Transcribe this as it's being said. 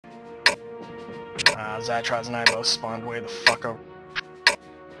Zatraz and I both spawned way the fuck over.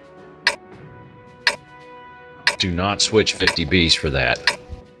 Do not switch 50Bs for that.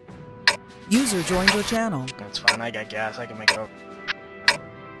 User joined your channel. That's fine, I got gas, I can make it over.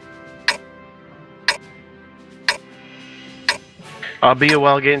 I'll be a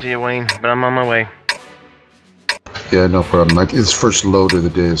while getting to you, Wayne, but I'm on my way. Yeah, no problem. Like, its first load of the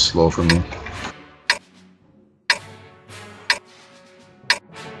day is slow for me.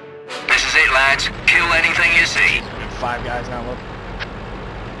 This is it, lads. Kill anything you see. 5 guys now, look.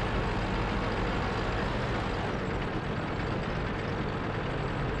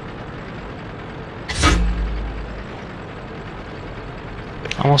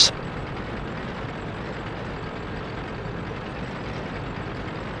 Almost.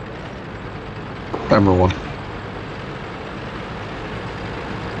 Number 1.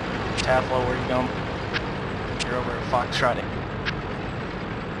 Taflo, where you going? You're over at Foxtrot.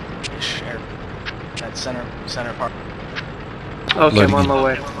 Ish, that center part. Okay, I'm on my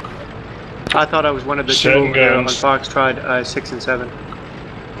way. I thought I was one of the two over there on Foxtrot 6 and 7.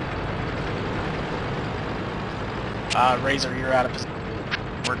 Razor, you're out of position.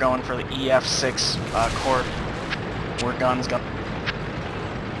 We're going for the EF6 court. Where guns go.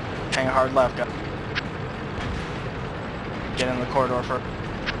 Hang a hard left, go. Get in the corridor for.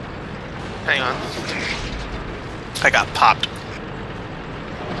 Hang on. I got popped.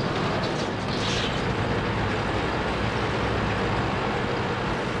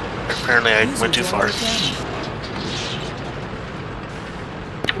 Apparently I went too far.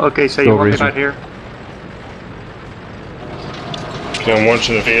 Okay, so you want me out here? Going once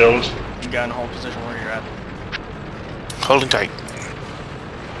in the field. You got in hold position where you're at. Holding tight.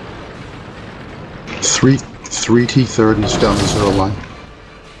 3 T-30s down the 0 line.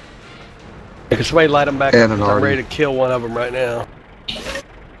 Can somebody light them back And up? an I'm RD. ready to kill one of them right now.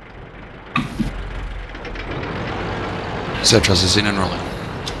 Zatraz is in and rolling.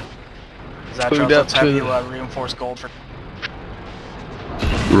 Zatraz, let's have you reinforce gold for.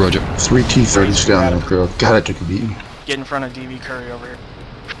 Roger. 3 T-30s down there, girl. God, I took a beating. Get in front of DV Curry over here.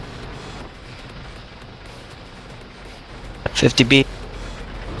 50B.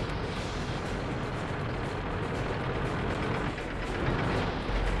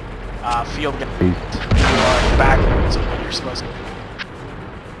 Field get backwards of what you're supposed to.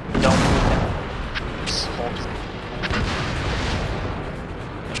 Don't move that. Just hold.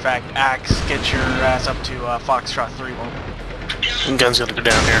 In fact, Axe, get your ass up to Foxtrot 3-1. Gun's gonna go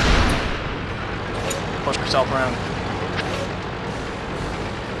down here. Flip yourself around.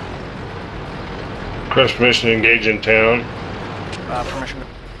 Request permission to engage in town. Permission.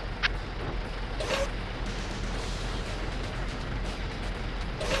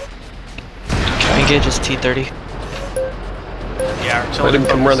 Can I engage his T-30? Yeah, Let him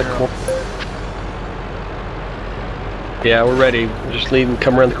come around the corner. Yeah, we're ready. Just leave him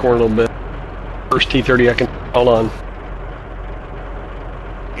come around the corner a little bit. First T-30 I can hold on.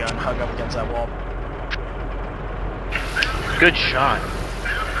 Go and hug up against that wall. Good shot.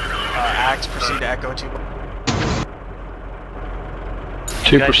 Axe, proceed to Echo 2.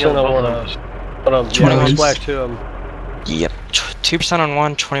 2% on one of us. Hold on, 21. splash 2 of them. Yep. 2% on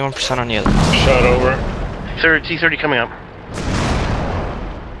one, 21% on the other. Shot over. Third T-30 coming up.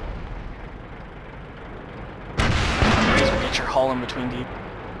 Razor, get your hull in between deep.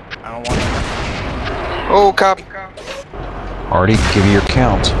 I don't want it. Oh, copy. Artie, give me your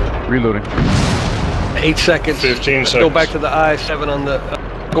count. Reloading. 8 seconds. 15 Let's seconds. go back to the I-7 on the...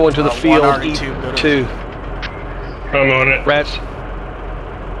 going to the field. E2. I'm on it. Rats.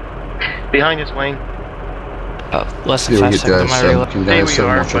 Behind us, Wayne. Less than Yeah, 5 we seconds on my reload. can There guys we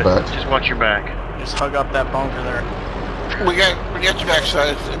watch are, your but back. just watch your back. Just hug up that bunker there. We got your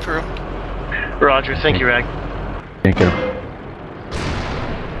backside, Improve. Roger, thank you, Rag. Thank you.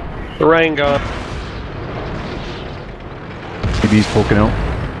 The rain gone. TV's poking out.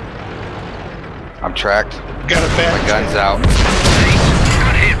 I'm tracked. Got it back. My gun's out.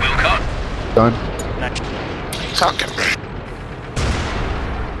 Good hit, Wilcott. Done. Talking.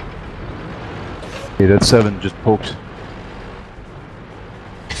 Okay, that 7 just poked.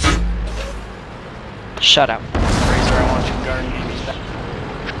 Shut out. Razor, I want you guarding DV's back.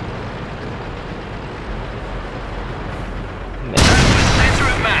 Center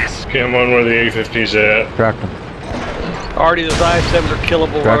of mass. Okay, I'm on where the A-50's at. Tracked him. Already those I-7s are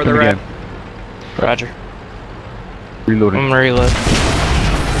killable where Tracked him they're again. at. Roger. Reloading. I'm gonna reload.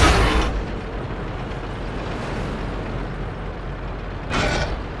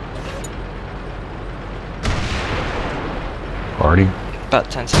 Artie. About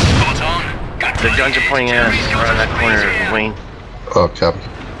 10 seconds. Spot on. Good The guns are pointing at us around that corner, Wayne. Oh, copy.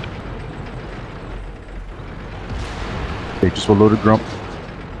 Okay, just a loaded grump.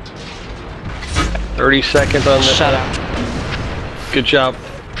 30 seconds on the... Shut up. Good job.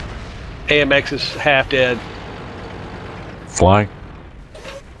 AMX is half dead. Fly.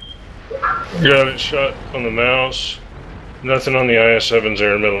 Got it shot on the mouse. Nothing on the IS-7s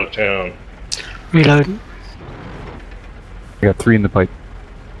there in the middle of town. Reloading. I got 3 in the pipe.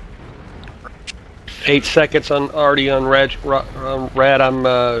 8 seconds on already on Rad. I'm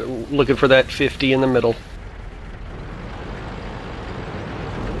looking for that 50 in the middle.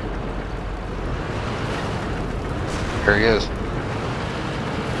 There he is.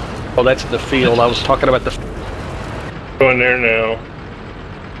 Oh, that's in the field. I was talking about the... Going there now.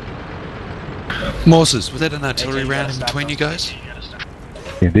 Moses, was that an artillery round in between you guys?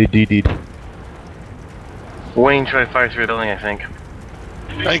 Yeah, they DD'd. Wayne tried to fire through the building, I think.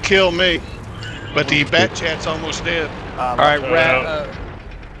 They killed me, but the bat chat's almost dead. Alright,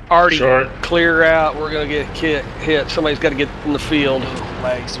 Artie, Short. clear out. We're gonna get hit. Somebody's got to get in the field.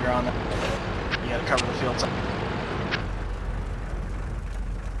 Legs, you're on it. You gotta cover the field.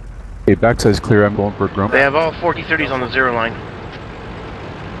 Okay, backside's clear. I'm going for a grump. They have all 40-30s on the 0 line.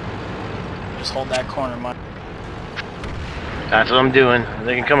 Just hold that corner, Mike. That's what I'm doing.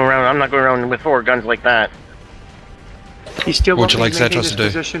 They can come around. I'm not going around with 4 guns like that. You still What'd want you me like to maintain Zatros this to do?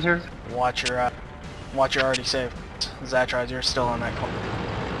 position here? Watch your already saved. Zatros, you're still on that corner.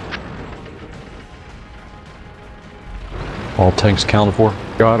 All tanks counted for.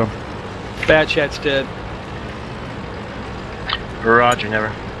 Got him. Bad chat's dead. Roger,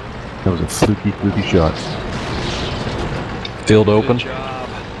 never. That was a fluky shot. Field open. Good job.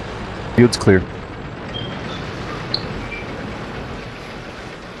 Field's clear.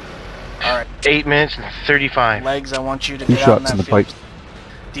 Alright. 8 minutes and 35. Legs, I want you to 2 get out in shots that in the field. pipe.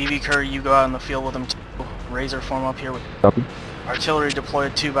 DV Curry, you go out in the field with them too. Razor form up here with Copy. artillery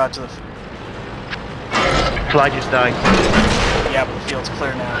deployed, tube out to the Fly just died. yeah, but the field's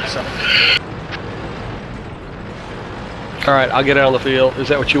clear now, so Alright, I'll get out on the field. Is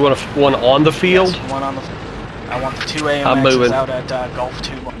that what you want? One on the field? yes, one on the I want the 2 I'm AMXs moving. out at Gulf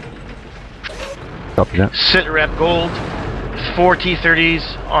 2. Copy that. Sit rep gold. 4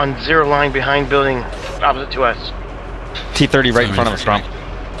 T-30s on 0 line behind building opposite to us. T-30 right in front of us, Trump.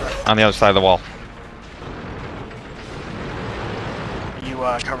 On the other side of the wall. You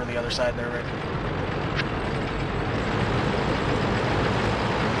cover the other side there, Rick.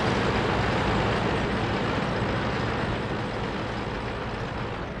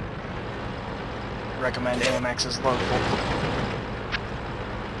 Recommend AMX's loadable.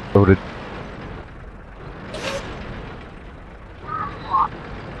 Loaded.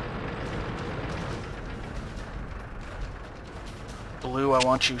 Blue, I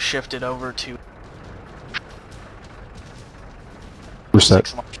want you shifted over to We're set.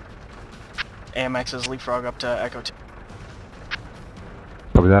 6 line. AMX's leapfrog up to Echo 2.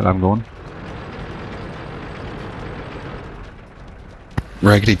 Copy that. I'm going.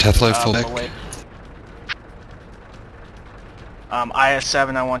 Raggedy Tethlo, full back. Away.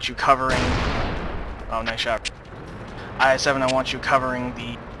 IS-7, I want you covering... Oh, nice shot. IS-7, I want you covering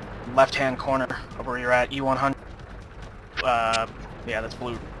the left-hand corner of where you're at, E100. Yeah, that's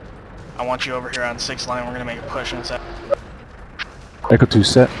blue. I want you over here on 6 line. We're gonna make a push in a sec. Echo 2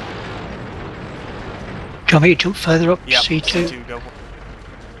 set. Do you want me to jump further up? Yep, C2? C2, go for it.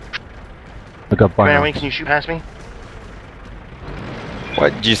 I got by Man, now. Wayne, can you shoot past me?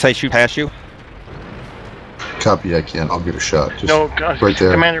 What, did you say shoot past you? Copy, I can. I'll get a shot. Just No, right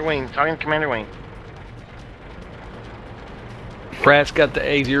there. Commander Wayne. Talking to Commander Wayne. Brad's got the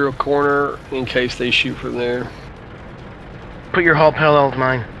A0 corner in case they shoot from there. Put your hull parallel to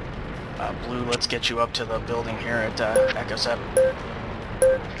mine. Blue, let's get you up to the building here at Echo 7.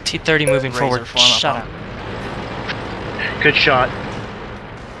 T-30 moving Razor forward. form up Shut on up. Good shot.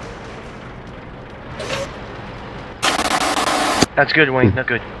 That's good, Wayne. That's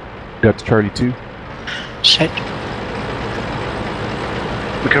good. Got to Charlie 2. Set.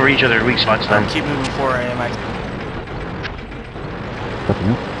 We cover each other weak spots then. Keep moving forward, AMX. Copy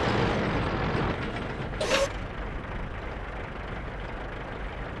that.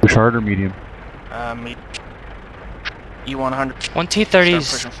 Push hard or medium? E100. One Start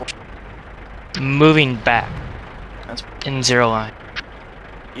T-30's pushing forward. moving back That's in 0 line.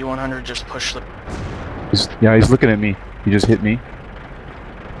 E100, just push the... Yeah, he's looking at me. He just hit me.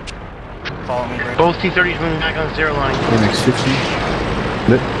 Follow me, Rick. Both T-30s moving back on 0 line. AMX 50.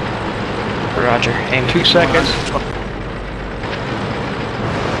 Lit. Roger. Aim 2 seconds.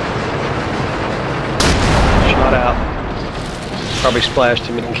 Shot out. Probably splashed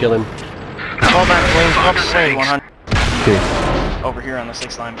him and killed him. Call back, Wayne. Pump sakes. 100 Okay. over here on the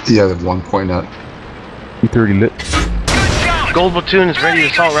 6 line. Yeah, that 1 point out. E30 lit. Gold platoon is ready to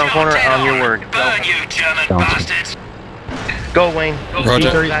assault round corner on your word. Burn, you German bastards! Go, Wayne.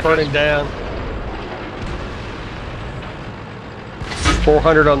 Roger. T-30's burning down.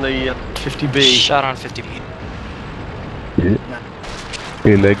 400 on the 50B. Shot on 50B.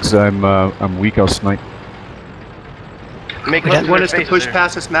 Hey legs, I'm weak. I'll snipe. Make You left want to us their to faces push there.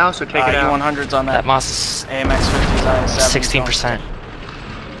 past this mouse or take it out? E100's on That that. Moss is AMX 50's IS-7. 16%.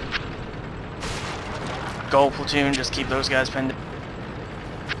 Gold platoon, just keep those guys pinned.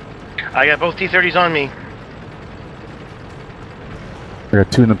 I got both T-30s on me. I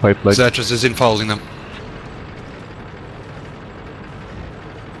got 2 in the pipeline. Zatras is in following them.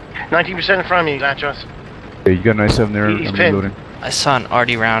 19% in front of me, Zatras. Okay, you got an I-7 there. He's I'm pinned. reloading. I saw an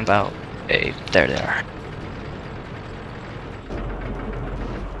RD round about. Hey, there they are.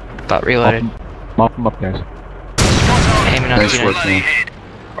 About reloaded. Mop them up, guys. Aiming on Nice T90. work, man.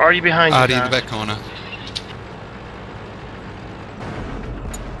 Already behind you, Adi in the Zaz. back corner.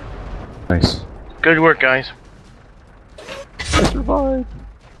 Nice. Good work, guys. I survived.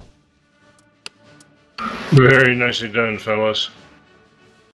 Very nicely done, fellas.